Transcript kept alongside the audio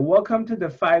Welcome to the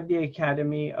 5D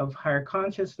Academy of Higher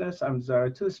Consciousness. I'm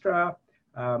Zarathustra.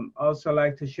 Also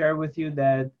like to share with you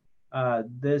that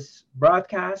this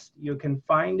broadcast, you can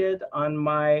find it on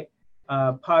my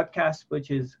podcast,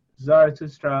 which is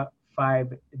Zarathustra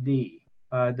 5D.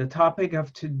 The topic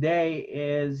of today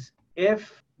is,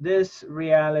 if this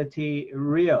reality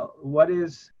real? What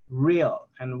is real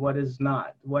and what is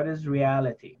not? What is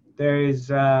reality?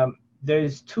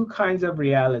 There's two kinds of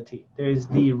reality. There's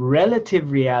the relative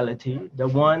reality, the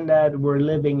one that we're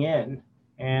living in,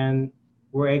 and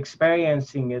we're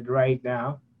experiencing it right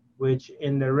now, which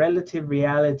in the relative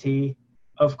reality,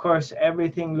 of course,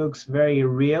 everything looks very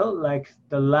real, like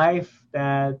the life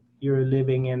that you're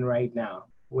living in right now,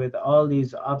 with all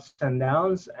these ups and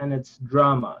downs and its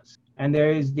dramas. And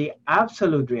there is the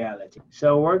absolute reality.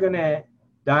 So we're going to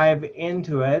dive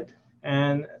into it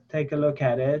and take a look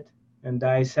at it and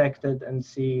dissect it and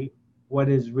see what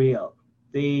is real.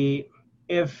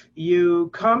 If you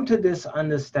come to this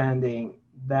understanding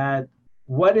that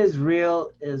what is real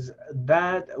is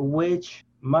that which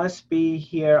must be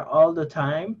here all the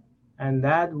time, and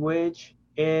that which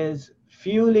is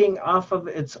fueling off of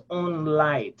its own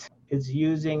light, it's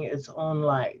using its own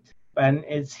light, and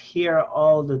it's here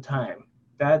all the time.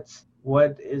 That's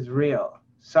what is real.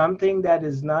 Something that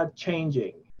is not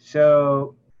changing.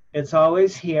 So it's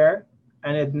always here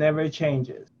and it never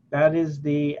changes. That is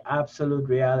the absolute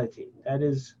reality. That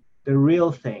is the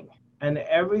real thing. And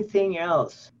everything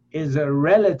else is a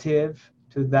relative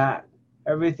to that.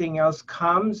 Everything else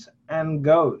comes and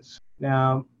goes.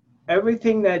 Now,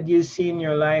 everything that you see in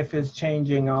your life is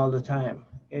changing all the time.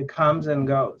 It comes and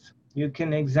goes. You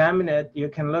can examine it. You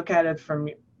can look at it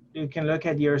you can look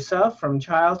at yourself from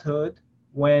childhood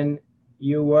when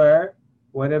you were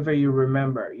whatever you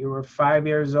remember. You were 5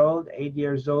 years old, 8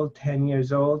 years old, 10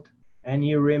 years old, and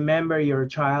you remember your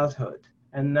childhood.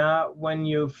 And now when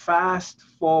you fast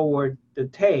forward the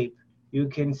tape, you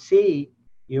can see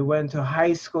you went to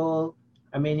high school.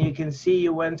 I mean, you can see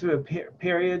you went through a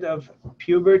period of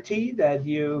puberty, that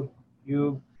you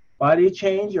body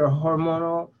change, your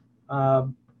hormones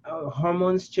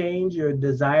change, your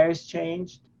desires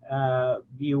changed.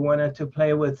 You wanted to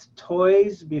play with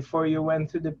toys before you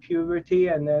went through the puberty,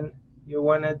 and then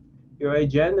your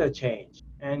agenda changed,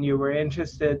 and you were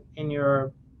interested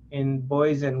in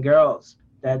boys and girls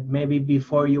that maybe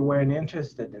before you weren't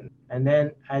interested in. And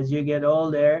then as you get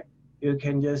older, you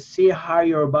can just see how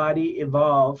your body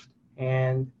evolved,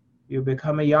 and you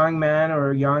become a young man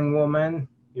or a young woman.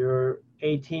 You're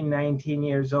 18, 19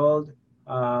 years old.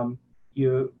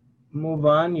 You move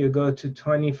on, you go to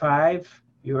 25.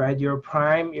 You're at your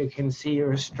prime. You can see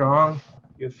you're strong.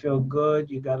 You feel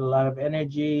good. You got a lot of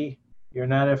energy. You're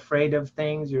not afraid of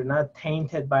things. You're not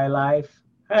tainted by life.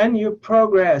 And you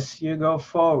progress. You go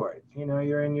forward. You know,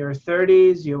 you're in your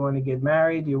 30s. You want to get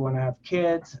married. You want to have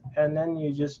kids. And then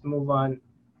you just move on.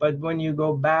 But when you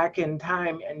go back in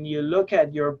time and you look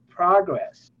at your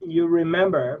progress, you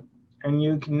remember and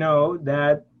you know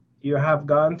that you have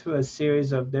gone through a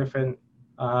series of different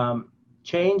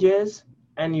changes,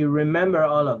 and you remember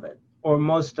all of it or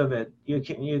most of it. You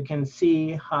can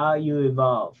see how you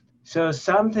evolved. So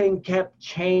something kept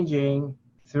changing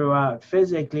throughout.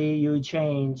 Physically, you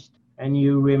changed and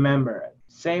you remember it.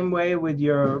 Same way with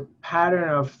your pattern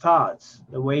of thoughts,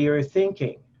 the way you're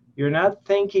thinking. You're not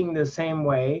thinking the same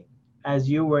way as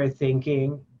you were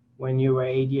thinking when you were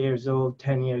 8 years old,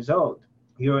 10 years old.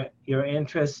 Your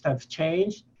interests have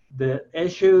changed. The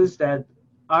issues that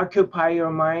occupy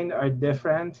your mind are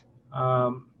different.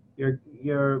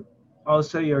 Your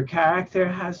character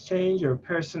has changed. Your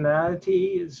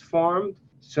personality is formed.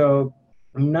 So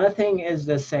nothing is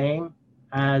the same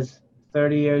as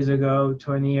 30 years ago,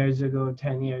 20 years ago,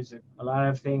 10 years ago. A lot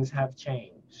of things have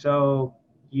changed. So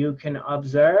you can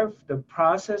observe the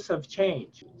process of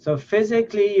change. So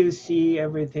physically, you see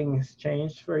everything has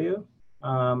changed for you.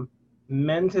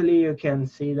 Mentally, you can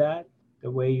see that, the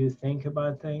way you think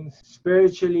about things.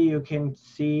 Spiritually, you can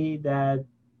see that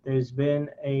there's been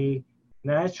a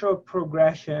natural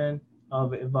progression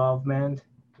of evolvement,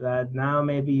 that now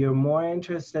maybe you're more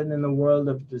interested in the world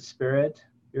of the spirit.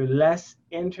 You're less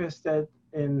interested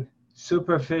in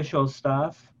superficial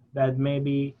stuff that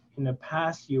maybe in the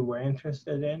past you were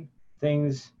interested in.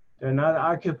 Things, they're not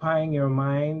occupying your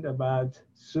mind about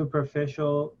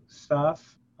superficial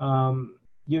stuff.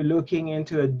 You're looking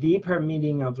into a deeper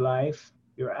meaning of life.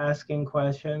 You're asking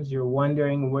questions. You're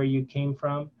wondering where you came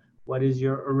from. What is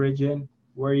your origin?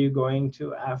 Where are you going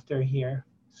to after here?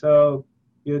 So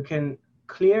you can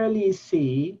clearly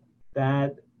see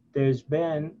that there's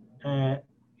been a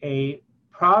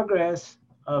progress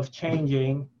of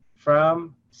changing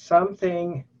from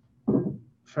something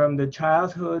from the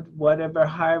childhood, whatever,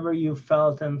 however you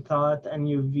felt and thought and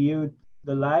you viewed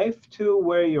the life to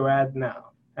where you're at now.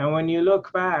 And when you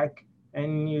look back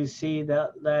and you see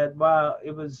that wow,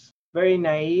 it was very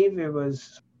naive, it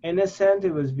was innocent,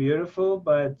 it was beautiful,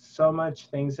 but so much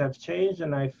things have changed,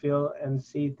 and I feel and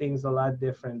see things a lot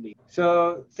differently.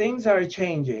 So things are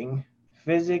changing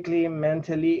physically,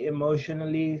 mentally,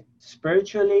 emotionally,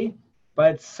 spiritually,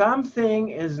 but something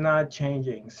is not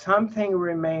changing. Something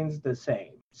remains the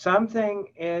same. Something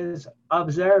is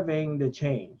observing the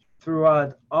change.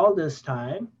 Throughout all this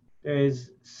time, there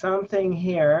is something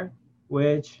here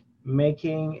which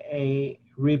making a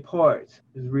report,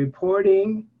 is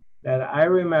reporting that I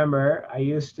remember I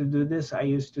used to do this, I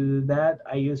used to do that,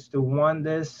 I used to want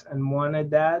this and wanted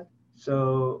that.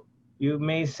 So you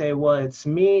may say, well, it's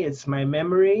me, it's my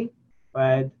memory,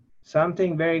 but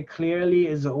something very clearly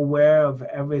is aware of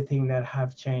everything that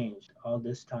have changed all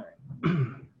this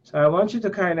time. So I want you to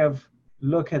kind of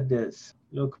look at this,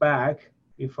 look back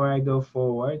before I go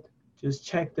forward. Just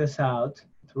check this out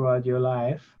throughout your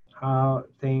life, how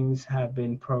things have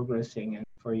been progressing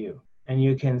for you. And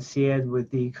you can see it with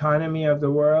the economy of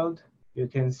the world. You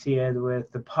can see it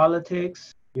with the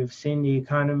politics. You've seen the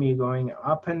economy going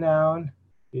up and down.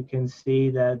 You can see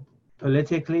that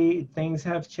politically things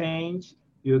have changed.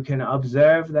 You can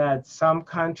observe that some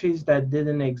countries that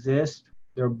didn't exist,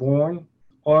 they're born,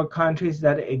 or countries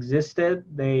that existed,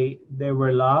 they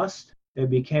were lost. They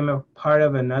became a part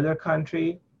of another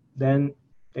country. Then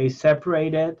they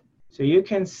separated. So you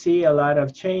can see a lot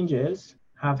of changes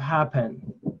have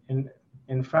happened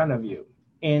in front of you.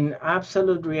 In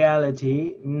absolute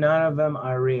reality, none of them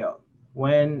are real.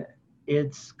 When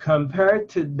it's compared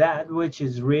to that which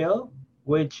is real,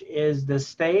 which is the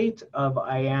state of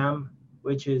I am,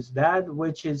 which is that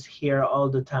which is here all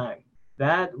the time,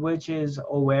 that which is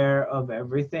aware of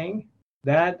everything,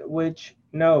 that which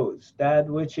knows, that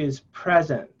which is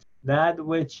present, that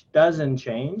which doesn't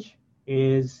change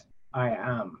is I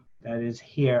am, that is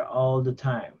here all the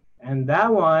time. And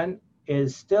that one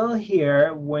is still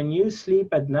here when you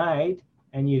sleep at night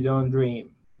and you don't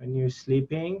dream. When you're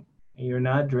sleeping and you're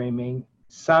not dreaming,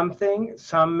 something,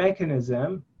 some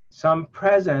mechanism, some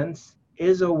presence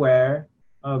is aware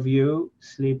of you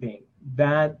sleeping.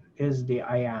 That is the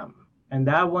I am. And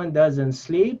that one doesn't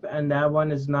sleep, and that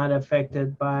one is not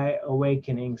affected by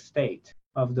awakening state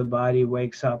of the body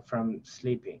wakes up from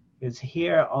sleeping. It's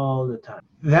here all the time.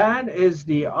 That is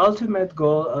the ultimate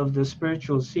goal of the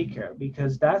spiritual seeker,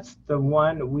 because that's the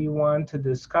one we want to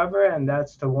discover, and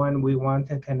that's the one we want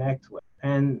to connect with.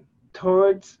 And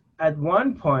towards, at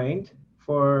one point,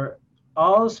 for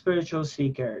all spiritual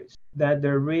seekers, that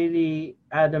they're really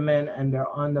adamant and they're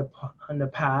on the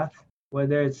path,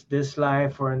 whether it's this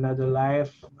life or another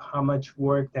life, how much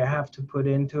work they have to put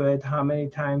into it, how many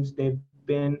times they've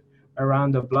been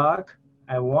around the block.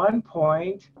 At one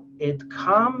point, it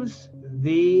comes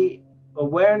the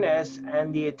awareness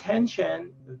and the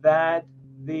attention that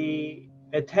the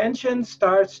attention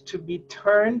starts to be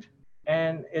turned,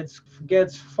 and it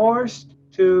gets forced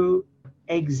to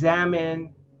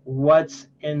examine what's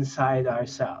inside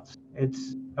ourselves.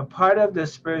 It's a part of the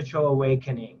spiritual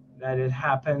awakening that it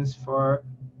happens for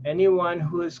anyone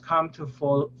who has come to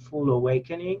full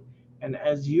awakening. And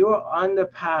as you're on the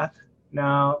path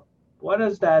now, what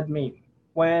does that mean?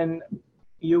 When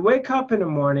you wake up in the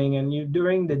morning and you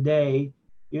during the day,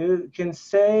 you can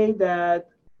say that,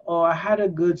 oh, I had a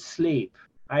good sleep,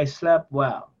 I slept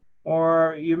well.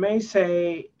 Or you may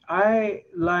say, I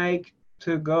like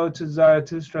to go to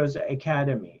Zarathustra's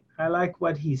academy, I like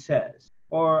what he says.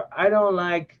 Or I don't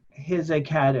like his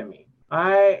academy,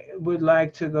 I would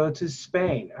like to go to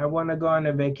Spain, I want to go on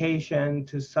a vacation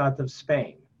to south of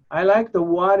Spain. I like the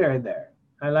water there,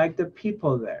 I like the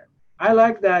people there. I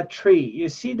like that tree. You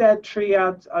see that tree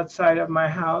outside of my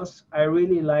house? I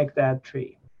really like that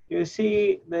tree. You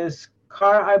see this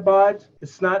car I bought?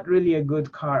 It's not really a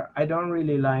good car. I don't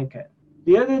really like it.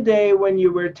 The other day when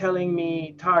you were telling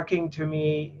me, talking to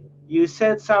me, you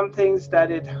said some things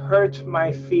that it hurt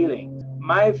my feelings.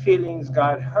 My feelings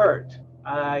got hurt.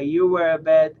 You were a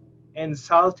bit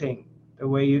insulting the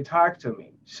way you talked to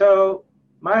me. So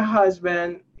my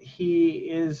husband, he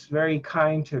is very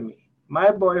kind to me. My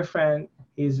boyfriend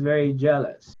is very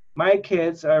jealous. My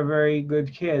kids are very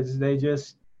good kids. They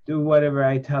just do whatever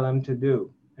I tell them to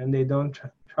do, and they don't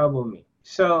trouble me.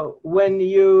 So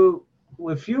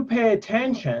if you pay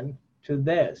attention to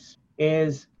this,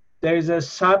 there's a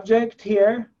subject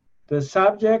here. The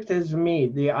subject is me,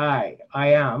 the I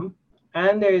am,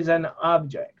 and there is an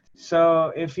object.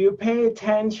 So if you pay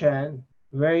attention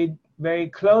very, very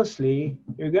closely,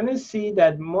 you're going to see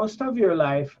that most of your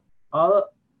life, all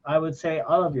I would say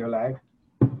all of your life,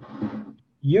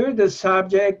 you're the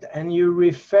subject and you're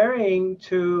referring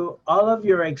to all of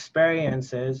your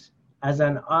experiences as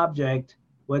an object,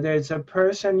 whether it's a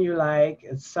person you like,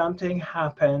 it's something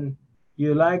happened,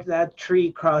 you like that tree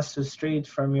across the street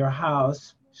from your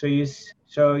house.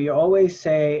 So you always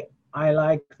say, I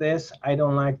like this, I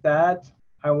don't like that,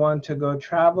 I want to go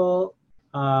travel,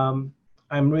 um,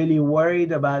 I'm really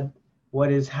worried about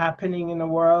what is happening in the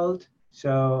world.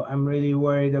 So I'm really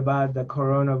worried about the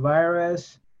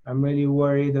coronavirus. I'm really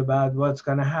worried about what's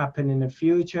going to happen in the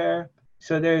future.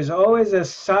 So there's always a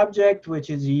subject, which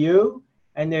is you,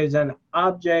 and there's an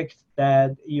object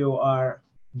that you are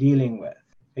dealing with.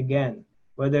 Again,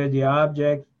 whether the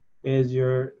object is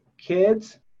your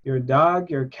kids, your dog,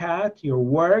 your cat, your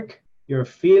work, your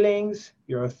feelings,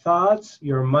 your thoughts,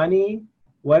 your money,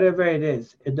 whatever it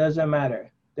is, it doesn't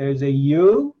matter. There's a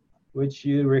you, which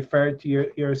you refer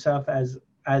to yourself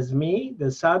as me, the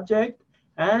subject,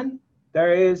 and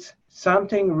there is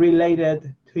something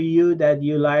related to you that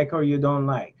you like or you don't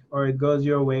like, or it goes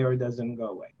your way or doesn't go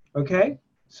away. Okay?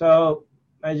 So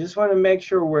I just want to make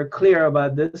sure we're clear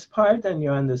about this part and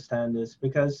you understand this,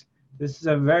 because this is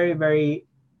a very, very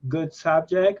good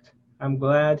subject. I'm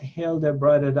glad Hilda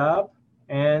brought it up.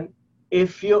 And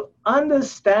if you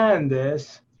understand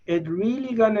this, it's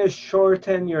really going to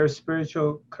shorten your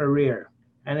spiritual career.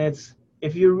 And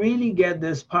if you really get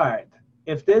this part,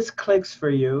 if this clicks for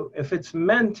you, if it's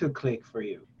meant to click for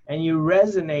you, and you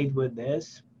resonate with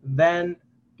this, then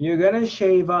you're going to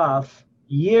shave off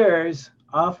years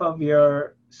off of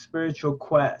your spiritual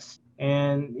quest.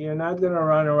 And you're not going to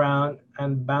run around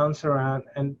and bounce around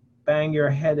and bang your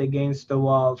head against the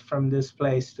wall from this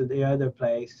place to the other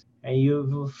place, and you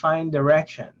will find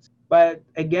directions. But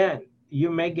again, you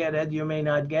may get it, you may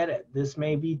not get it. This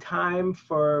may be time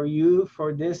for you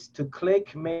for this to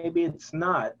click. Maybe it's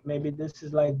not. Maybe this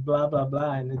is like blah, blah,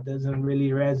 blah, and it doesn't really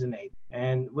resonate,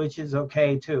 and which is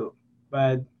okay too.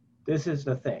 But this is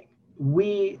the thing.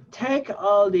 We take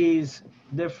all these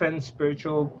different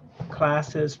spiritual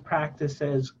classes,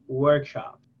 practices,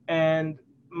 workshops, and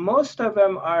most of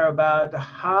them are about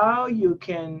how you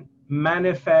can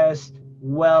manifest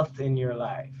wealth in your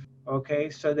life. Okay,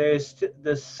 so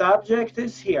the subject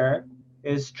is here,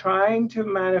 is trying to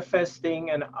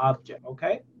manifesting an object.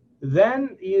 Okay,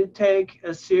 then you take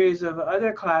a series of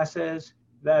other classes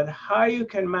that how you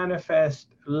can manifest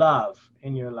love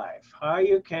in your life, how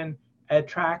you can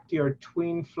attract your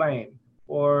twin flame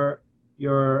or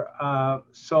your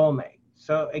soulmate.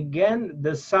 So again,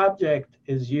 the subject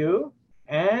is you,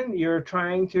 and you're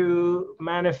trying to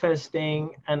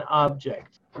manifesting an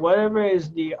object, whatever is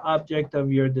the object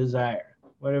of your desire,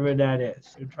 whatever that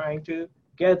is. You're trying to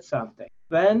get something.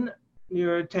 Then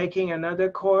you're taking another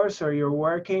course or you're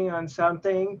working on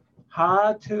something,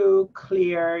 how to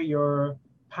clear your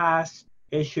past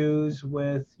issues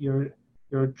with your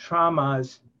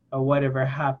traumas or whatever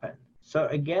happened. So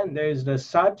again, there's the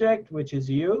subject, which is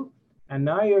you, and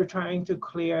now you're trying to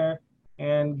clear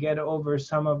and get over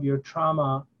some of your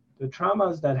trauma, the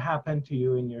traumas that happened to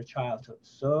you in your childhood.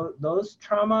 So those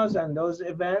traumas and those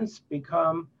events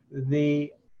become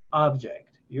the object.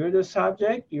 You're the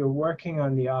subject, you're working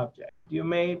on the object. You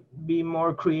may be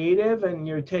more creative and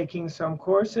you're taking some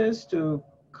courses to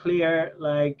clear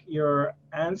like your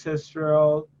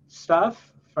ancestral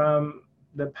stuff from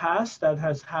the past that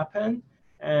has happened,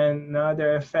 and now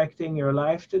they're affecting your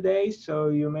life today. So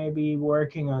you may be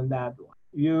working on that one.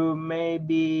 You may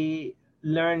be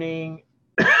learning,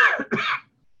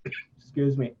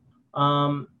 excuse me,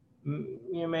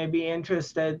 you may be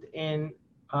interested in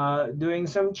doing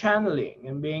some channeling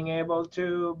and being able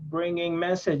to bringing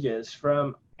messages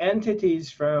from entities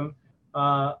from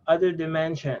other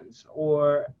dimensions,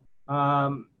 or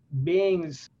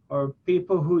beings or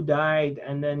people who died,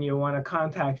 and then you want to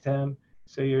contact them.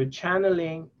 So you're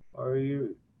channeling, or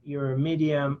you're a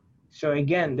medium. So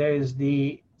again, there's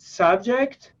the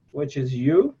subject, which is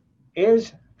you,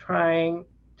 is trying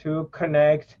to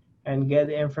connect and get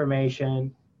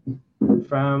information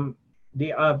from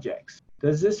the objects.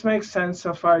 Does this make sense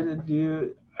so far?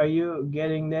 Are you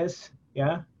getting this?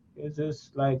 Yeah? Is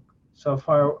this like so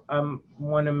far? I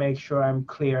want to make sure I'm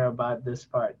clear about this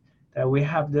part, that we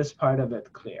have this part of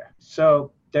it clear.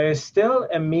 So there's still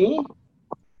a me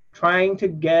trying to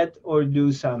get or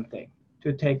do something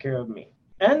to take care of me.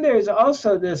 And there's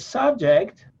also this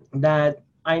subject that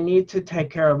I need to take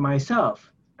care of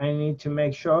myself. I need to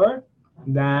make sure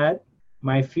that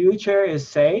my future is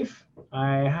safe.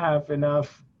 I have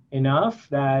enough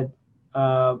that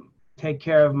take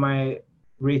care of my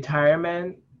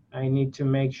retirement. I need to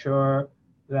make sure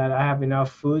that I have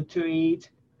enough food to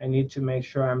eat. I need to make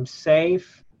sure I'm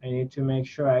safe. I need to make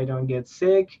sure I don't get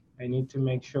sick. I need to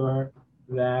make sure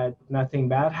that nothing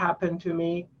bad happened to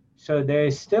me. So there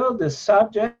is still the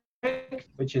subject,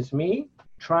 which is me,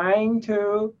 trying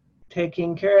to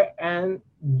taking care and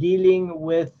dealing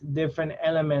with different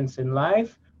elements in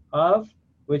life of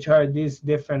which are these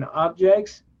different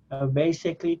objects of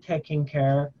basically taking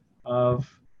care of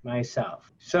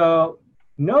myself. So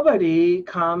nobody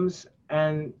comes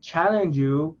and challenge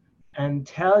you and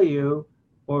tell you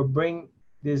or bring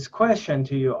this question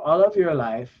to you all of your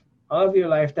life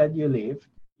that you live.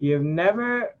 You've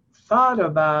never thought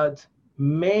about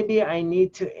maybe I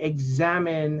need to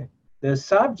examine the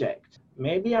subject.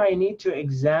 Maybe I need to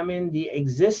examine the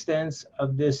existence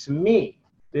of this me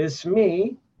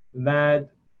that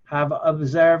have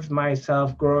observed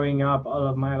myself growing up all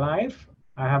of my life.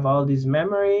 I have all these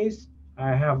memories,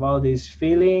 I have all these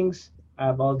feelings, I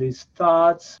have all these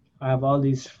thoughts, I have all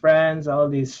these friends, all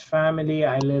these family.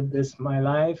 I live this my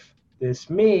life. This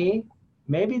me,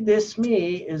 maybe this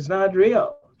me is not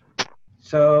real.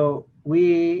 So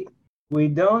we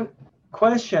don't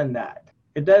question that.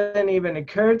 It doesn't even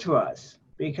occur to us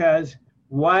because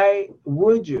why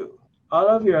would you? All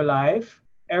of your life,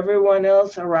 everyone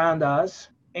else around us,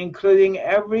 including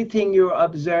everything you're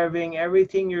observing,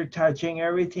 everything you're touching,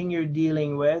 everything you're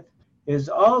dealing with, is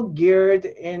all geared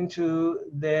into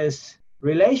this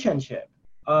relationship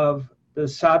of the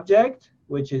subject,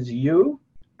 which is you,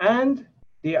 and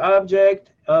the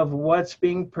object of what's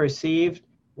being perceived,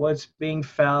 what's being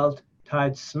felt,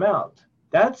 touched, smelled.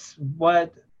 That's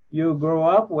what you grow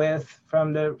up with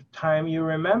from the time you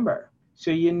remember.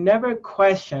 So you never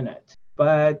question it.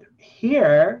 But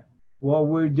here, what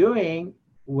we're doing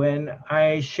when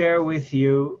I share with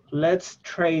you, let's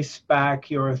trace back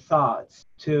your thoughts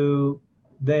to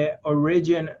the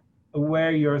origin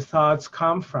where your thoughts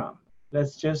come from.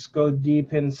 Let's just go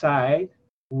deep inside.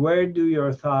 Where do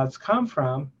your thoughts come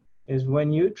from? Is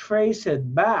when you trace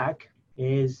it back,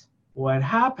 is what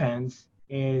happens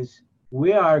is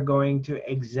we are going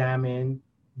to examine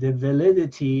the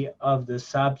validity of the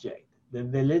subject, the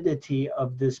validity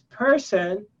of this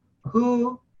person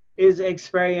who is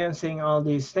experiencing all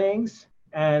these things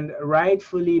and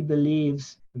rightfully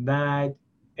believes that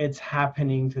it's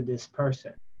happening to this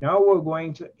person. Now we're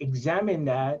going to examine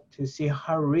that to see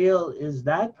how real is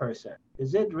that person.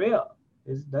 Is it real?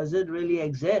 Does it really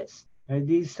exist? Are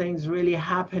these things really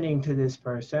happening to this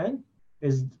person?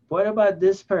 What about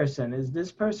this person? Is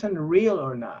this person real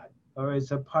or not? Or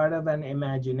is it part of an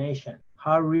imagination?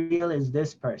 How real is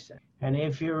this person? And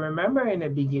if you remember in the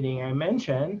beginning, I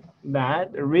mentioned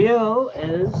that real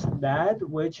is that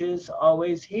which is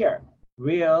always here.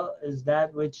 Real is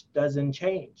that which doesn't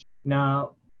change.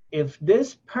 Now, if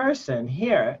this person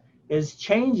here is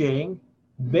changing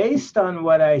based on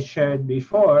what I shared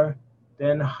before,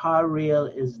 then how real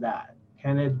is that?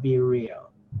 Can it be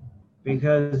real?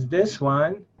 Because this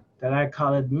one that I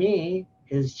call it me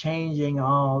is changing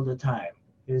all the time.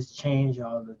 Is change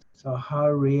all the time. So how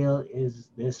real is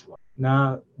this one?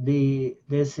 Now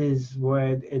this is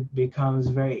where it becomes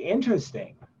very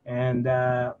interesting and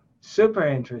super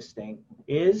interesting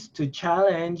is to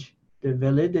challenge the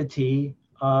validity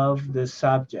of the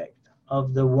subject,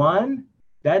 of the one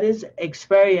that is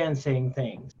experiencing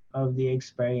things, of the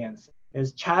experience,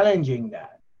 is challenging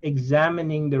that,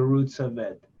 examining the roots of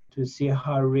it to see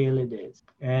how real it is.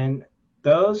 And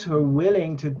those who are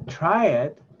willing to try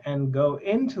it and go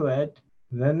into it,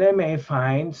 then they may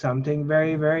find something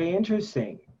very, very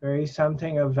interesting, very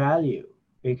something of value,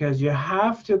 because you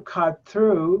have to cut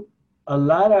through a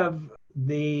lot of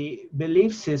the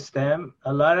belief system,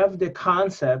 a lot of the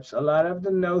concepts, a lot of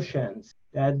the notions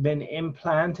that have been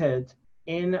implanted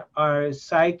in our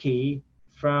psyche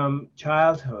from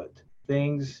childhood,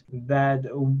 things that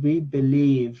we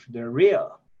believe they're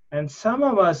real. And some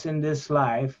of us in this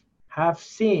life have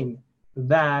seen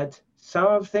that some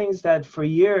of things that for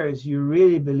years you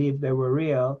really believed they were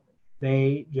real,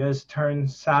 they just turn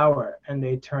sour and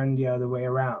they turn the other way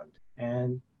around.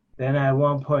 And then at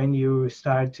one point you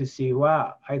start to see,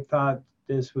 wow, I thought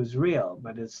this was real,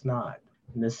 but it's not.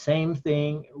 And the same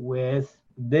thing with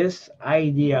this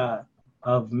idea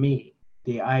of me,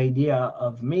 the idea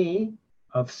of me,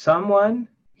 of someone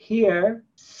here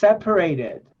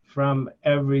separated from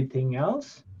everything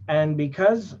else. And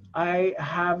because I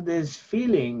have these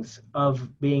feelings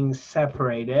of being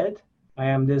separated, I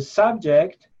am this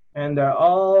subject, and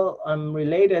I'm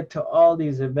related to all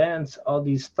these events, all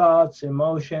these thoughts,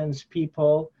 emotions,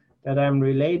 people that I'm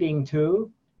relating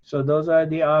to. So those are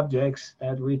the objects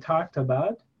that we talked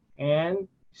about. And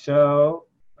so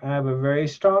I have a very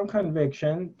strong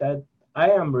conviction that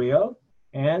I am real.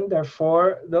 And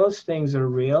therefore, those things are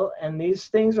real, and these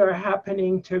things are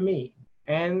happening to me.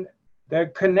 And they're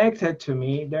connected to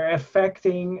me, they're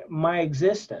affecting my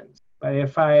existence. But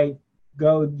if I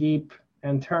go deep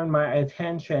and turn my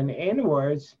attention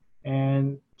inwards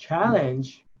and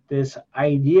challenge this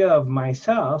idea of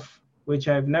myself, which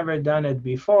I've never done it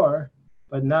before,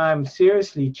 but now I'm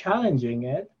seriously challenging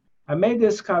it, I may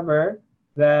discover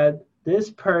that this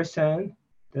person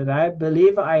that I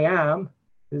believe I am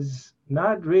is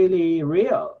not really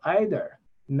real either.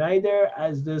 Neither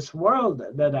as this world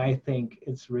that I think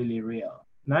it's really real.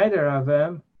 Neither of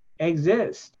them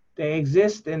exist. They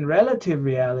exist in relative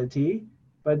reality,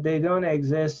 but they don't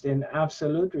exist in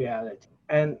absolute reality.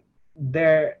 And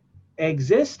their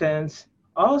existence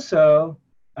also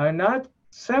are not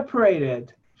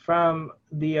separated from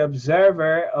the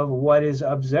observer of what is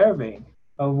observing,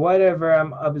 of whatever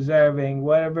I'm observing,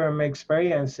 whatever I'm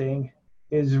experiencing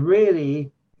is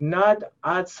really not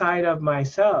outside of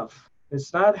myself.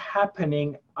 It's not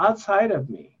happening outside of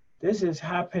me. This is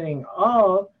happening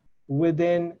all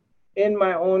within in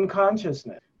my own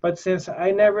consciousness. But since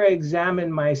I never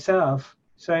examined myself,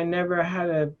 so I never had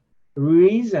a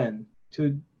reason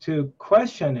to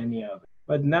question any of it.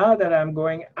 But now that I'm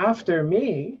going after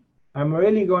me, I'm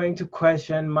really going to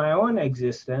question my own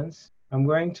existence. I'm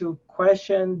going to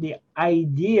question the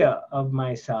idea of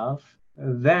myself.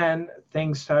 Then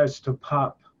things starts to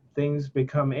pop. Things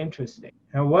become interesting.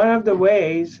 And one of the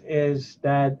ways is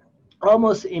that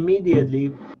almost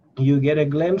immediately you get a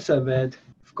glimpse of it.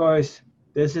 Of course,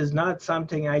 this is not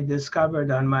something I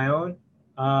discovered on my own.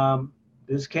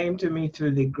 This came to me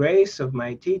through the grace of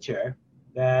my teacher,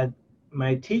 that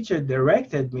my teacher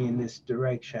directed me in this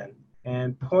direction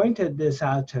and pointed this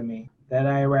out to me, that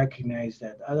I recognized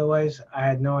it. Otherwise, I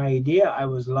had no idea. I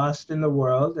was lost in the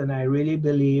world, and I really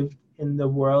believed in the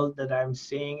world that I'm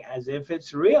seeing as if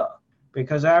it's real,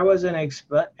 because I wasn't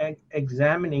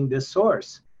examining the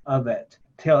source of it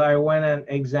till I went and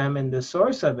examined the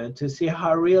source of it to see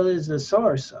how real is the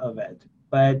source of it.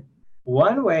 But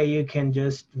one way you can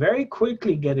just very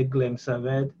quickly get a glimpse of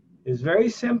it is very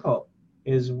simple,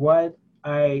 is what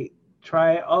I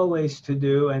try always to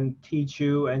do and teach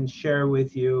you and share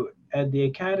with you at the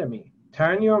Academy.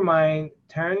 Turn your mind,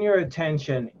 turn your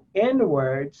attention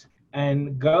inwards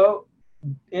and go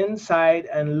inside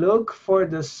and look for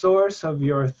the source of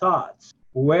your thoughts.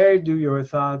 Where do your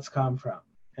thoughts come from?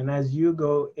 And as you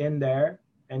go in there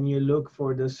and you look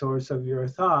for the source of your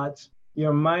thoughts,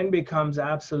 your mind becomes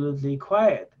absolutely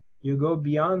quiet. You go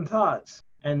beyond thoughts,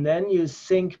 and then you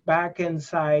sink back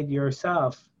inside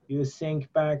yourself. You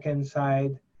sink back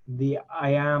inside the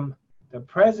I am, the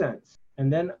presence.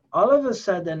 And then all of a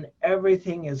sudden,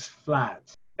 everything is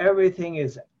flat. Everything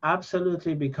is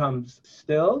absolutely becomes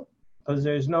still, because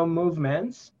there's no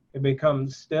movements. It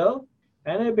becomes still,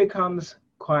 and it becomes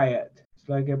quiet. It's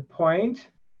like a point.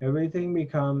 Everything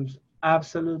becomes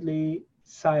absolutely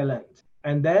silent.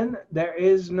 And then there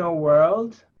is no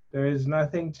world. There is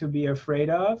nothing to be afraid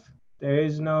of. There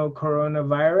is no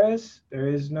coronavirus. There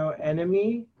is no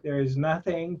enemy. There is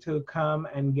nothing to come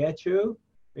and get you,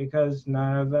 because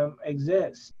none of them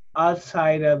exist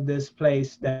outside of this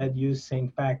place that you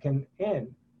sink back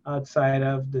in, outside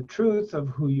of the truth of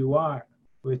who you are,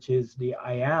 which is the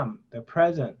I am, the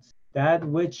presence, that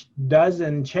which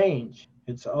doesn't change.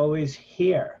 It's always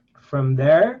here. From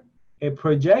there, a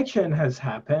projection has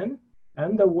happened,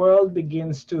 and the world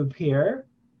begins to appear,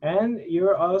 and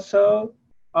you also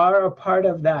are a part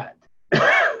of that.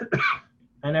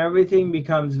 And everything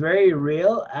becomes very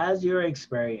real as your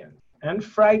experience, and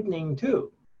frightening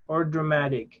too, or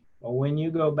dramatic. But when you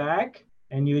go back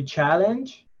and you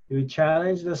challenge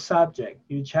the subject,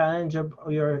 you challenge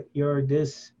your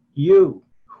this you.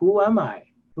 Who am I?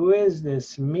 Who is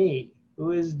this me?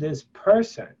 Who is this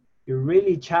person? You're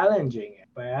really challenging it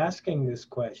by asking this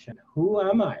question. Who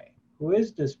am I? Who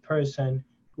is this person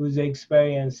who's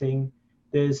experiencing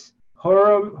this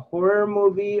horror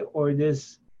movie or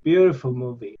this beautiful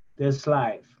movie, this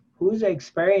life? Who's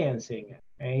experiencing it?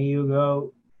 And you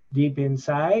go deep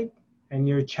inside and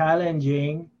you're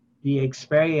challenging the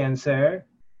experiencer,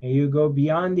 and you go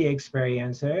beyond the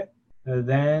experiencer,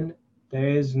 then there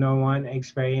is no one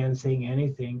experiencing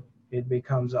anything. It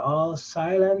becomes all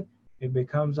silent, it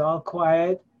becomes all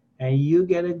quiet, and you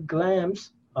get a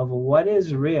glimpse of what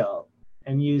is real,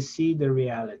 and you see the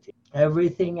reality.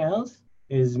 Everything else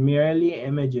is merely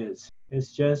images.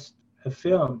 It's just a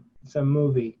film, it's a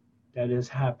movie that is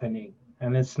happening,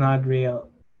 and it's not real,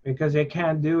 because it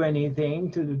can't do anything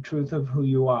to the truth of who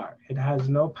you are. It has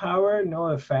no power, no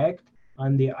effect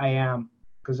on the I am,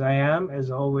 because I am is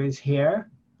always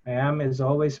here, I am is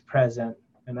always present,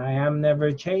 and I am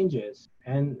never changes.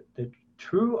 And the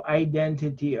true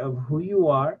identity of who you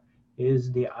are is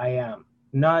the I am,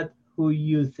 not who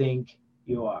you think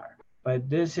you are. But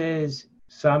this is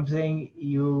something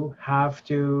you have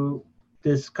to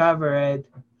discover it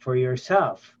for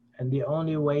yourself. And the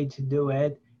only way to do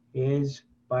it is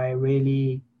by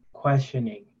really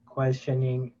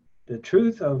questioning the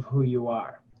truth of who you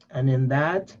are. And in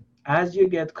that, as you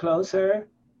get closer,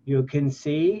 you can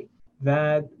see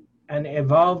that an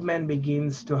evolvement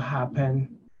begins to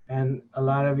happen, and a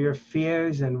lot of your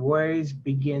fears and worries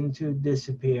begin to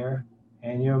disappear,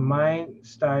 and your mind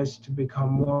starts to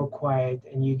become more quiet,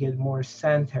 and you get more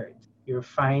centered. You're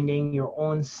finding your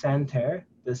own center,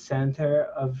 the center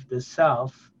of the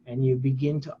self, and you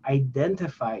begin to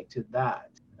identify to that.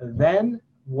 Then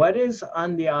what is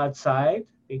on the outside,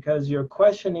 because you're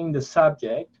questioning the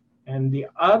subject, and the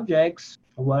objects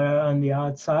what are on the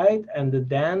outside and the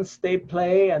dance they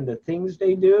play and the things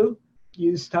they do,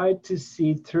 you start to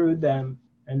see through them,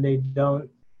 and they don't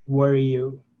worry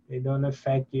you, they don't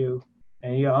affect you.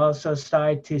 And you also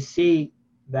start to see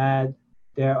that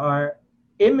there are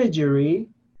imagery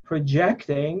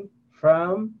projecting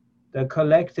from the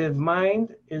collective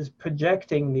mind is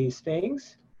projecting these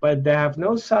things, but they have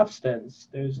no substance.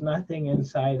 There's nothing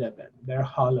inside of it. They're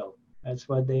hollow. That's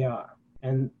what they are.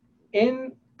 And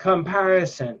in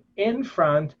comparison, in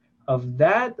front of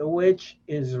that which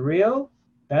is real,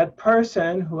 that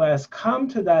person who has come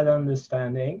to that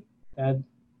understanding, that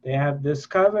they have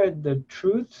discovered the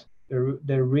truth,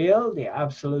 the real, the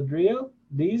absolute real,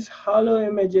 these hollow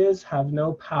images have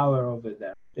no power over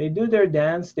them. They do their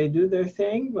dance, they do their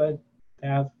thing, but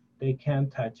they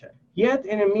can't touch it. Yet,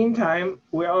 in the meantime,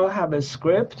 we all have a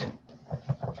script.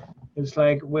 It's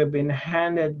like we've been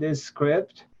handed this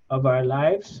script of our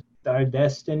lives, our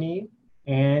destiny,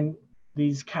 and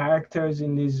these characters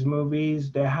in these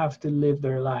movies, they have to live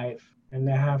their life, and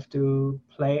they have to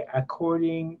play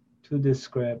according to the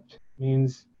script.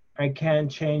 Means I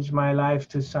can't change my life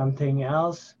to something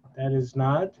else that is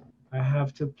not. I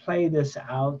have to play this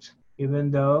out,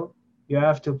 even though you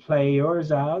have to play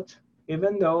yours out,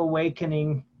 even though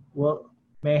awakening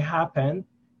may happen,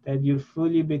 that you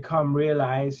fully become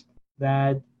realized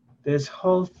that this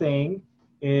whole thing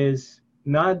is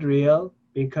not real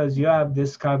because you have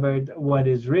discovered what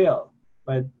is real.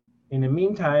 But in the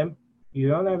meantime, you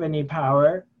don't have any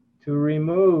power to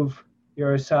remove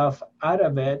yourself out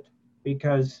of it,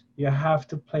 because you have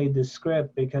to play the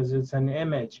script, because it's an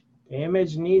image. The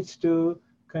image needs to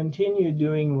continue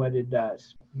doing what it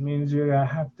does. It means you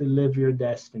have to live your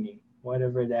destiny,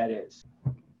 whatever that is.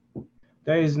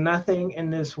 There is nothing in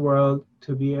this world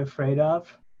to be afraid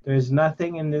of. There is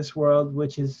nothing in this world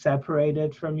which is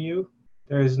separated from you.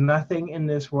 There is nothing in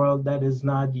this world that is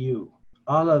not you.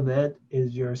 All of it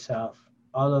is yourself.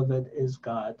 All of it is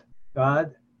God.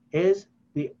 God is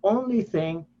the only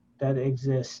thing that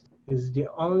exists, is the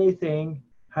only thing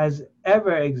has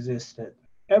ever existed.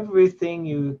 Everything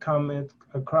you come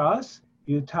across,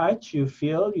 you touch, you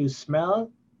feel, you smell,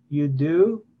 you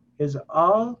do, is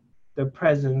all the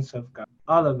presence of God.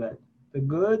 All of it. The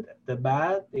good, the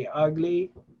bad, the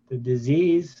ugly, the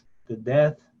disease, the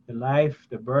death, the life,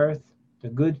 the birth, the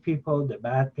good people, the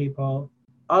bad people.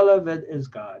 All of it is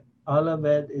God. All of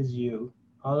it is you.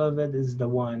 All of it is the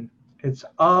one. It's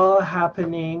all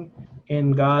happening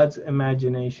in God's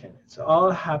imagination. It's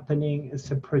all happening. It's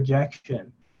a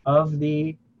projection of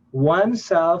the one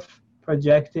self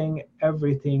projecting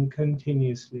everything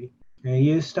continuously. And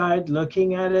you start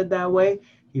looking at it that way,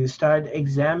 you start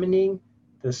examining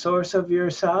the source of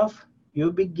yourself,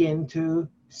 you begin to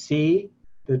see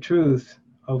the truth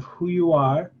of who you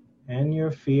are, and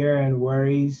your fear and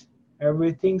worries,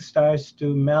 everything starts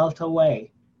to melt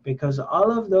away, because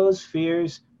all of those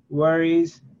fears,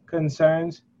 worries,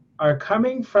 concerns are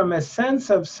coming from a sense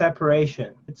of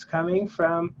separation. It's coming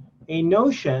from a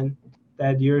notion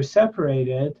that you're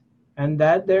separated and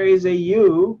that there is a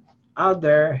you out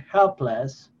there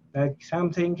helpless, that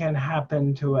something can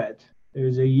happen to it.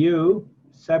 There's a you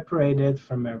separated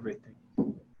from everything.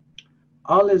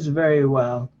 All is very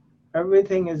well.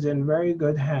 Everything is in very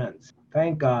good hands.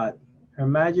 Thank God. Her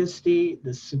Majesty,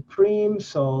 the Supreme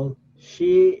Soul,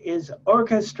 she is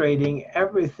orchestrating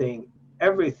everything.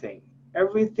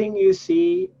 Everything you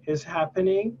see is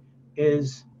happening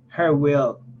is her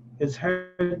will. It's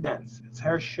her dance. It's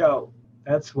her show.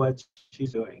 That's what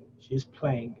she's doing. She's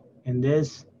playing in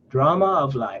this drama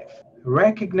of life.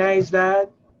 Recognize that,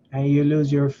 and you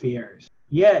lose your fears.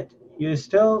 Yet, you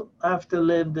still have to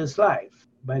live this life,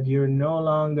 but you're no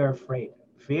longer afraid.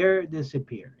 Fear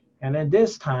disappeared. And at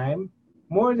this time,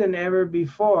 more than ever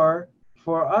before,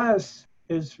 for us,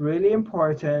 it's really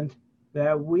important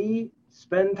that we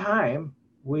spend time,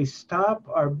 we stop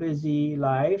our busy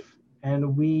life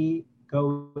and we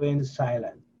go into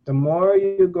silence. The more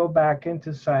you go back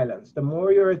into silence, the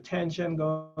more your attention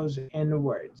goes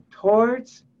inwards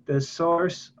towards the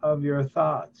source of your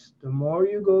thoughts. The more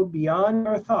you go beyond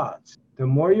your thoughts, the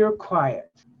more you're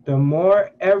quiet, the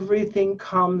more everything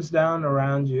calms down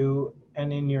around you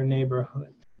and in your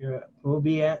neighborhood. You will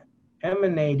be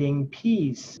emanating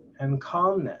peace and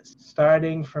calmness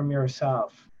starting from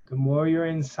yourself. The more you're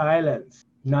in silence,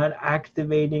 not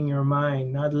activating your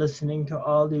mind, not listening to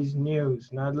all these news,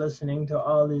 not listening to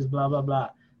all these blah, blah, blah.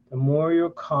 The more you're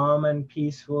calm and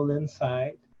peaceful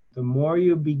inside, the more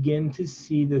you begin to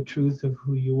see the truth of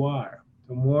who you are.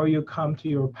 The more you come to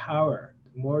your power,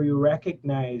 the more you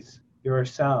recognize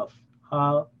yourself,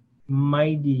 how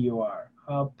mighty you are,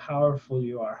 how powerful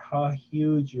you are, how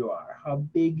huge you are, how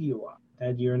big you are,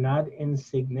 that you're not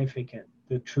insignificant.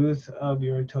 The truth of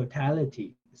your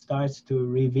totality starts to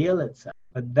reveal itself.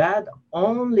 But that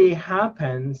only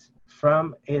happens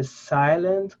from a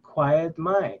silent, quiet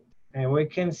mind. And we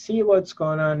can see what's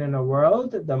going on in the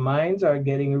world. The minds are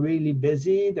getting really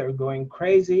busy. They're going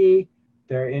crazy.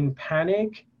 They're in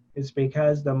panic. It's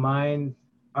because the mind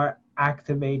are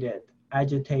activated,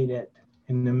 agitated.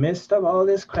 In the midst of all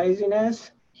this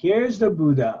craziness, here's the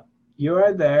Buddha. You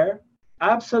are there,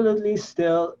 absolutely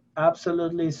still,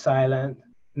 absolutely silent,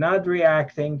 not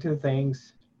reacting to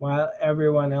things while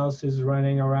everyone else is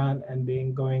running around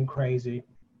and going crazy.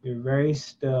 You're very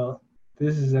still.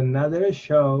 This is another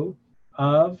show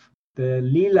of the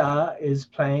Leela is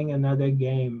playing another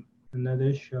game,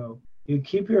 another show. You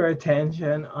keep your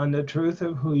attention on the truth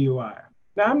of who you are.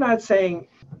 Now, I'm not saying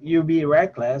you be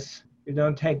reckless. You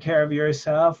don't take care of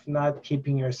yourself, not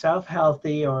keeping yourself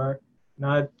healthy, or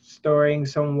not storing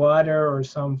some water or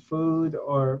some food,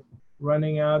 or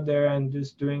running out there and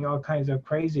just doing all kinds of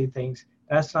crazy things.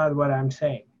 That's not what I'm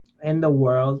saying. In the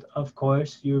world, of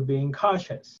course, you're being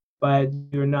cautious, but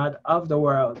you're not of the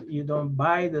world. You don't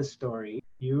buy the story.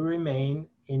 You remain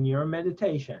in your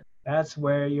meditation. That's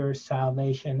where your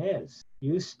salvation is.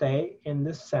 You stay in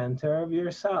the center of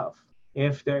yourself.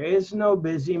 If there is no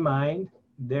busy mind,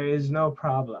 there is no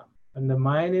problem. When the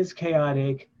mind is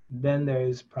chaotic, then there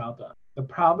is problem. The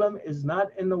problem is not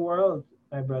in the world,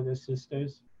 my brothers and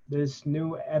sisters. This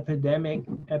new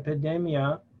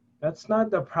epidemia, that's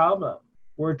not the problem.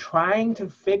 We're trying to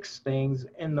fix things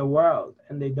in the world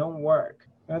and they don't work.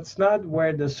 That's not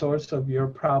where the source of your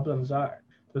problems are.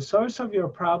 The source of your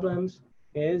problems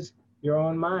is your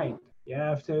own mind. You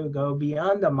have to go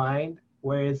beyond the mind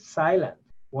where it's silent.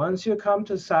 Once you come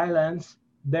to silence,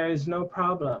 there is no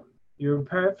problem. You're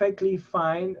perfectly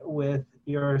fine with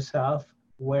yourself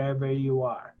wherever you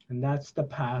are. And that's the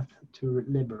path to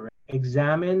liberate.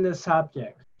 Examine the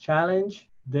subject. Challenge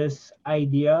this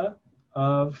idea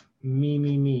of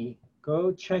me.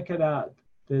 Go check it out.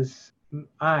 This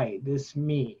I, this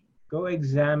me. Go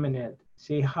examine it.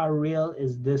 See how real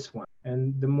is this one.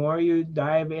 And the more you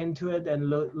dive into it and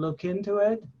look into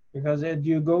it, because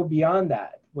you go beyond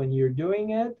that. When you're doing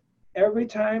it, every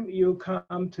time you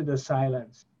come to the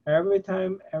silence, every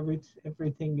time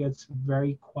everything gets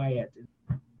very quiet.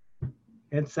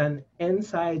 It's an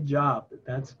inside job.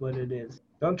 That's what it is.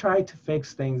 Don't try to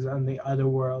fix things on the other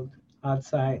world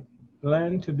outside.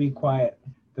 Learn to be quiet.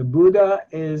 The Buddha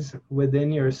is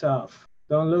within yourself.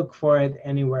 Don't look for it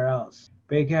anywhere else,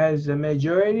 because the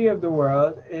majority of the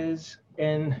world is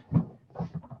in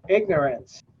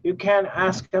ignorance. You can't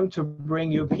ask them to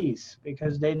bring you peace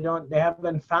because they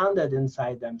haven't found it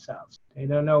inside themselves. They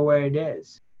don't know where it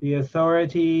is. The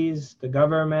authorities, the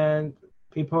government,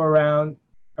 people around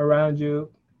you,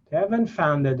 they haven't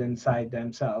found it inside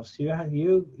themselves. You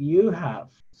have.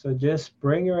 So just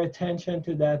bring your attention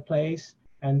to that place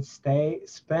and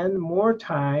spend more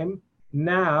time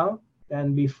now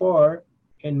than before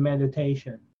in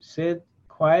meditation. Sit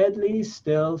quietly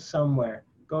still somewhere.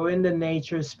 Go into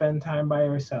nature, spend time by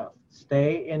yourself.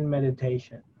 Stay in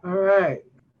meditation. All right.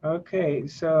 Okay,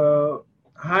 so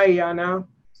hi, Yana.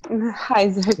 Hi,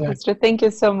 Zarathustra. Thank you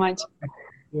so much.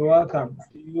 You're welcome.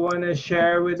 You want to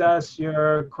share with us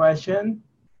your question?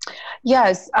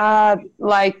 Yes,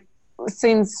 like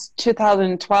since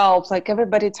 2012, like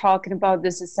everybody talking about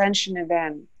this ascension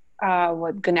event,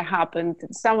 what's gonna happen?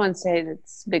 Someone said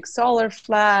it's big solar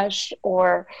flash,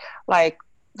 or like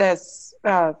this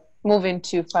moving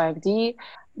to 5D.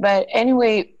 But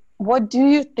anyway, what do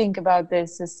you think about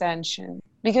this ascension?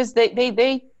 Because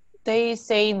they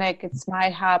say like it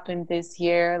might happen this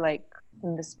year, like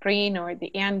in the spring or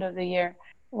the end of the year.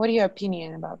 What are your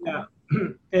opinion about that?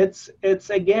 It's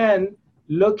again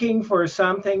looking for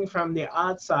something from the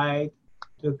outside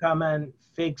to come and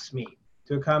fix me.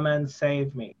 to come and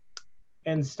save me,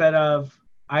 instead of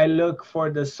I look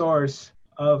for the source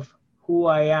of who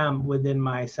I am within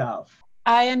myself.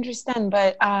 I understand,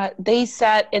 but they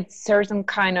said it's certain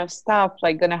kind of stuff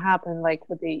like gonna happen, like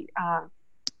with the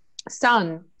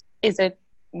sun. Is it,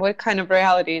 what kind of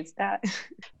reality is that?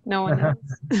 No one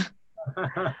knows.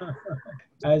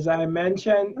 As I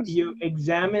mentioned, you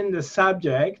examine the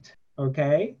subject,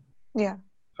 okay? Yeah.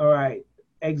 All right.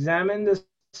 Examine the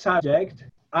subject.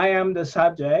 I am the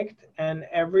subject, and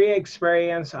every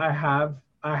experience I have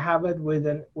it with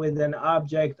an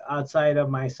object outside of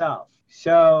myself.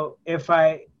 So if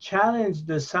I challenge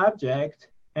the subject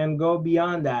and go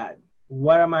beyond that,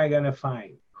 what am I going to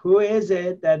find? Who is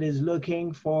it that is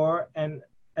looking for an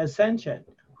ascension?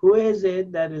 Who is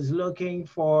it that is looking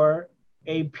for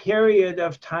a period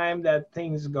of time that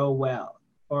things go well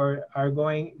or are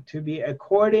going to be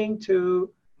according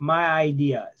to my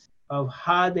ideas of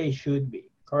how they should be,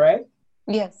 correct?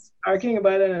 Yes. Talking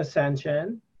about an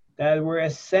ascension, that we're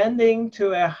ascending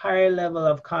to a higher level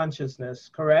of consciousness,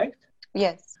 correct?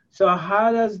 Yes. So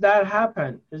how does that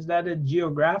happen? Is that a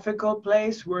geographical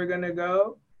place we're going to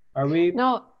go? Are we?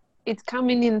 No, it's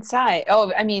coming inside.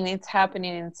 Oh, I mean, it's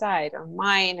happening inside our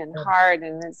mind and heart,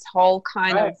 and this whole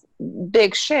kind Right. of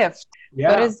big shift.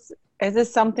 Yeah. But is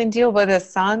this something deal with the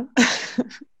sun?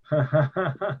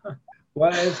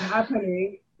 What is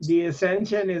happening, the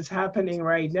ascension is happening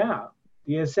right now.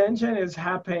 The ascension is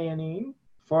happening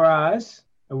for us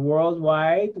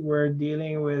worldwide. We're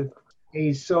dealing with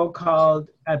a so-called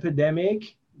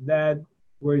epidemic that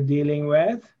we're dealing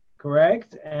with,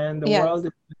 correct? And the Yes. world,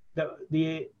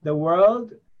 the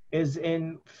world is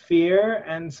in fear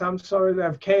and some sort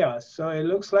of chaos. So it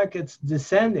looks like it's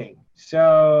descending.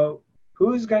 So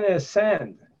who's going to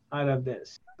ascend out of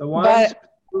this? The ones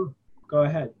who, go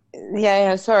ahead.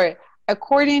 Yeah, sorry.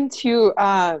 According to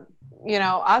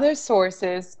other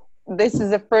sources, this is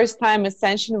the first time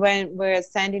ascension when we're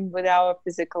ascending with our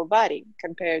physical body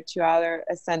compared to other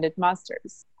ascended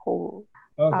masters who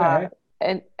Okay.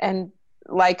 And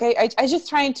like I just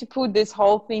trying to put this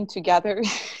whole thing together,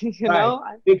 you Right. know?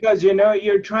 Because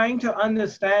you're trying to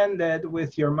understand that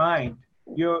with your mind.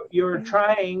 You're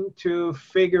trying to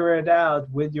figure it out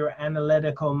with your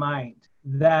analytical mind,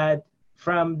 that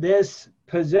from this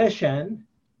position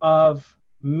of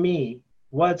me,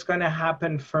 what's going to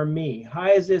happen for me? How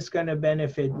is this going to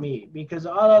benefit me? Because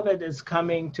all of it is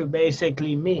coming to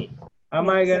basically me. Am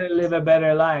I going to live a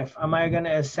better life? Am I going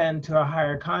to ascend to a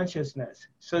higher consciousness?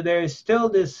 So there is still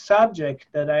this subject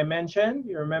that I mentioned.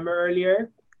 You remember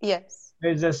earlier? Yes.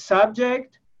 There's a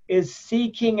subject is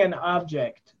seeking an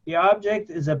object. The object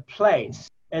is a place,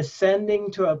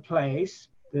 ascending to a place.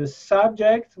 The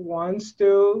subject wants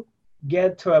to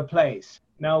get to a place.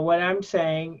 Now, what I'm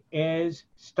saying is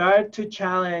start to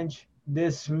challenge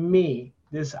this me,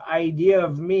 this idea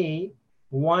of me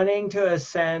wanting to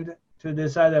ascend to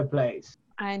this other place.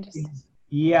 I understand.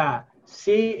 Yeah.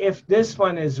 See if this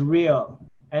one is real.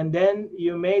 And then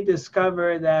you may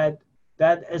discover that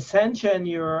that ascension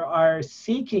you are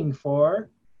seeking for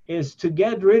is to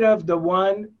get rid of the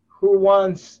one who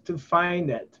wants to find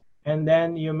it. And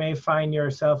then you may find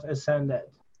yourself ascended.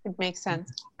 It makes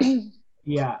sense.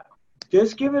 Yeah.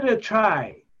 Just give it a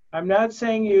try. I'm not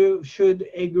saying you should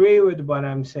agree with what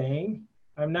I'm saying.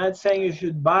 I'm not saying you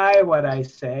should buy what I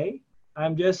say.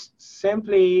 I'm just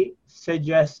simply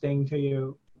suggesting to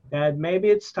you that maybe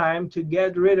it's time to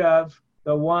get rid of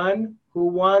the one who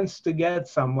wants to get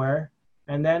somewhere,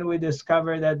 and then we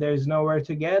discover that there's nowhere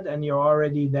to get and you're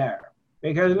already there.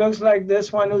 Because it looks like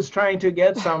this one who's trying to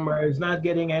get somewhere is not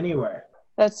getting anywhere.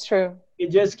 That's true.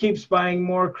 It just keeps buying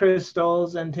more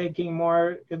crystals and taking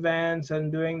more events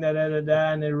and doing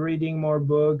da-da-da-da and reading more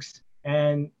books.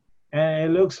 And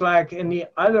it looks like in the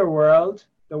other world,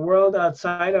 the world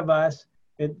outside of us,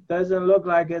 it doesn't look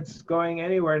like it's going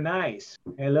anywhere nice.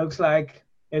 It looks like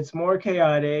it's more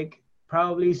chaotic.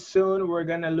 Probably soon we're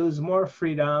going to lose more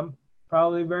freedom.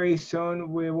 Probably very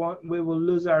soon we will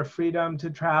lose our freedom to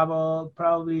travel.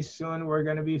 Probably soon we're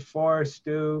going to be forced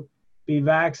to be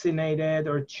vaccinated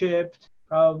or chipped.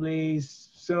 Probably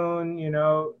soon,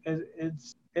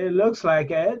 it looks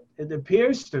like it. It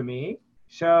appears to me.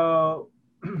 So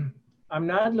I'm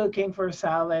not looking for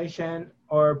salvation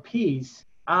or peace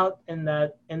out in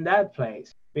that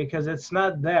place, because it's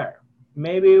not there.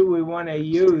 Maybe we want to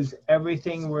use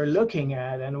everything we're looking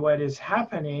at and what is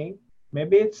happening.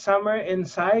 Maybe it's somewhere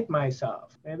inside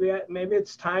myself. Maybe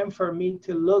it's time for me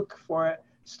to look for it,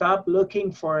 stop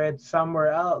looking for it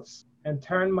somewhere else, and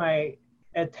turn my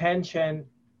attention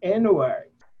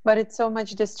inward. But it's so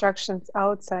much distractions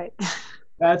outside.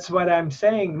 That's what I'm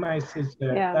saying, my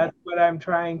sister. Yeah. That's what I'm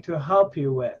trying to help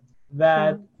you with.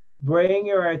 that bring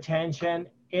your attention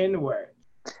inward.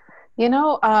 You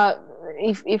know,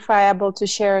 if I able to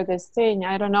share this thing,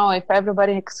 I don't know if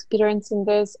everybody experiencing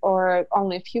this or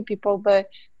only a few people, but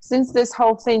since this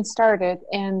whole thing started,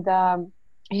 and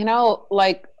you know,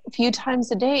 like a few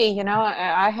times a day, you know,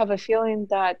 I have a feeling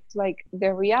that like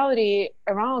the reality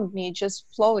around me just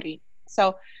floating.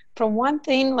 So from one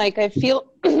thing, like I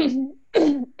feel,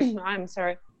 I'm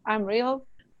sorry, I'm real,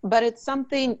 but it's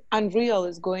something unreal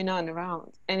is going on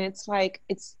around, and it's like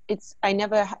it's I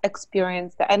never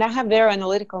experienced that, and I have very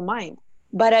analytical mind,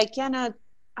 but I cannot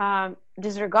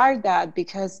disregard that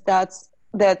because that's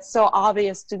so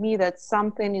obvious to me that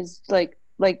something is like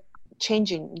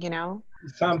changing, you know,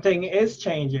 Something is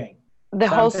changing. the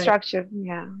whole Something, structure.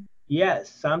 Yeah. yes,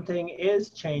 something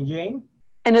is changing.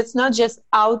 And it's not just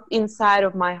out inside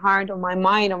of my heart or my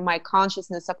mind or my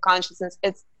consciousness, subconsciousness.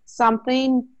 It's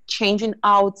something changing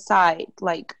outside,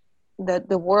 like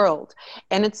the world.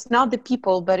 And it's not the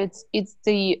people, but it's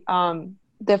the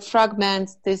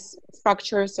fragments, these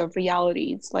structures of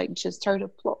reality. It's like just started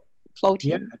Yes,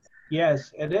 floating.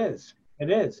 yes, it is. It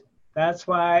is. That's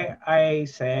why I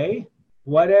say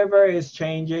whatever is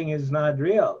changing is not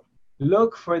real.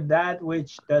 Look for that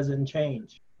which doesn't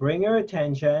change. Bring your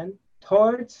attention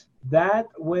towards that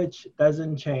which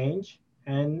doesn't change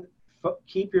and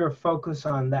keep your focus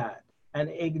on that and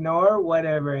ignore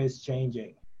whatever is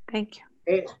changing. Thank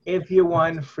you. If you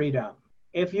want freedom,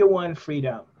 if you want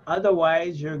freedom.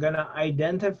 Otherwise, you're going to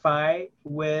identify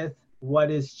with what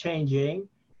is changing,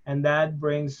 and that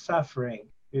brings suffering.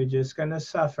 You're just going to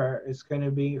suffer. It's going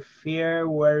to be fear,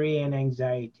 worry, and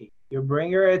anxiety. You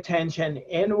bring your attention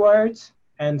inwards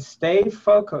and stay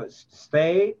focused.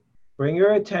 Bring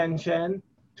your attention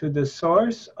to the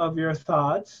source of your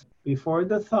thoughts before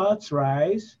the thoughts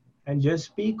rise, and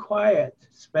just be quiet.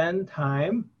 Spend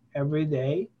time every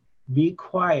day. Be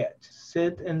quiet.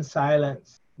 Sit in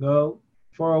silence. Go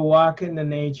for a walk in the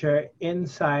nature in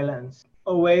silence,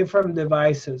 away from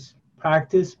devices.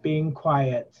 Practice being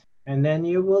quiet, and then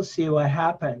you will see what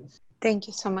happens. Thank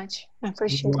you so much. I You're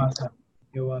appreciate it. welcome.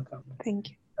 You're welcome. Thank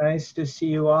you. Nice to see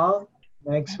you all.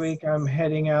 Next Yes. week, I'm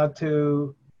heading out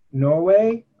to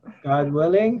Norway, God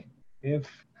willing.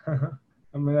 If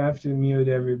I'm going to have to mute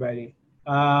everybody.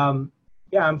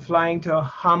 Yeah, I'm flying to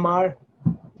Hamar,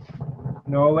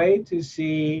 Norway to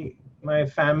see my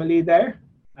family there.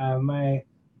 My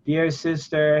dear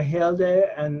sister Hilde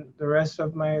and the rest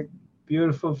of my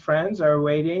beautiful friends are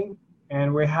waiting.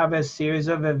 And we have a series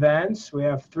of events. We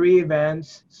have 3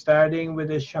 events, starting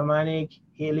with a shamanic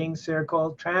healing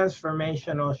circle,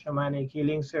 transformational shamanic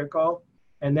healing circle.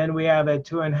 And then we have a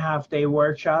 2.5-day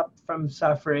workshop from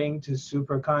suffering to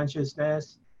super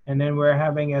consciousness. And then we're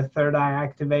having a third eye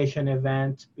activation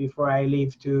event before I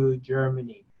leave to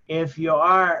Germany. If you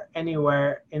are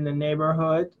anywhere in the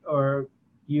neighborhood or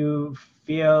you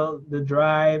feel the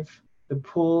drive, the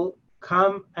pull,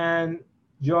 come and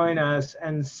join us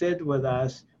and sit with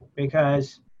us,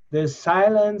 because this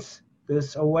silence,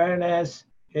 this awareness,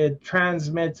 it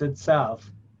transmits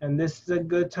itself. And this is a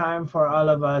good time for all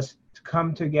of us to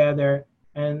come together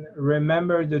and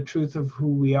remember the truth of who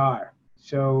we are.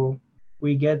 So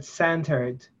we get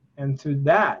centered, and through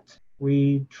that,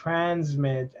 we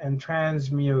transmit and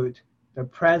transmute the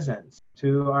presence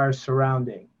to our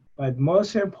surrounding. But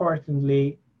most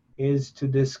importantly is to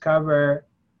discover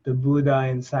the Buddha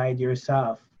inside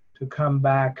yourself, to come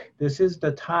back. This is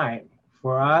the time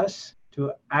for us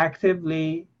to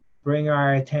actively bring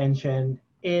our attention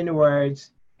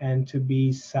inwards and to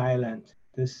be silent.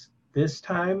 This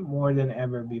time more than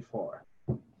ever before.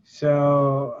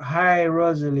 So, hi,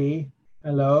 Rosalie.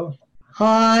 Hello.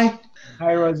 Hi.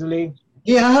 Hi, Rosalie.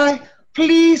 Yeah, hi.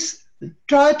 Please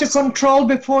try to control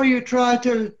before you try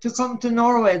to come to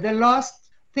Norway. The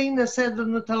last thing they said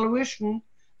on the television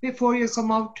before you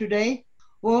come out today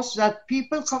was that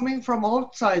people coming from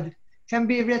outside can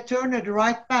be returned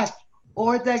right back,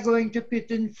 or they're going to put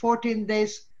in 14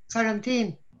 days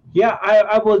quarantine. Yeah,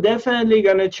 I will definitely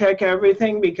gonna check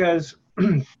everything, because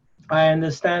I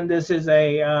understand this is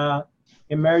a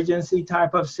emergency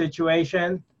type of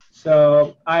situation.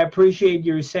 So I appreciate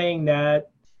you saying that.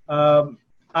 I'm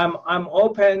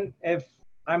open.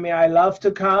 I love to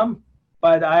come,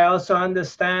 but I also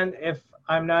understand if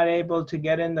I'm not able to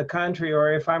get in the country,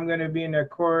 or if I'm going to be in a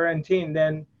quarantine,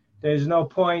 then there's no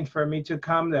point for me to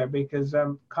come there because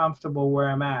I'm comfortable where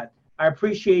I'm at. I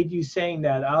appreciate you saying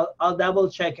that. I'll double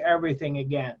check everything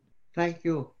again. Thank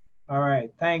you. All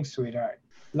right. Thanks, sweetheart.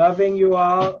 Loving you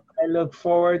all. I look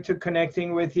forward to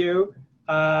connecting with you.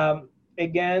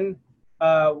 Again,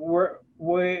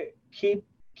 we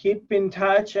keep in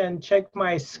touch and check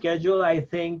my schedule. I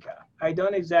think I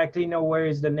don't exactly know where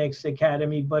is the next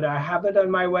academy, but I have it on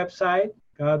my website.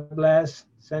 God bless.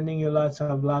 Sending you lots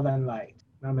of love and light.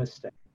 Namaste.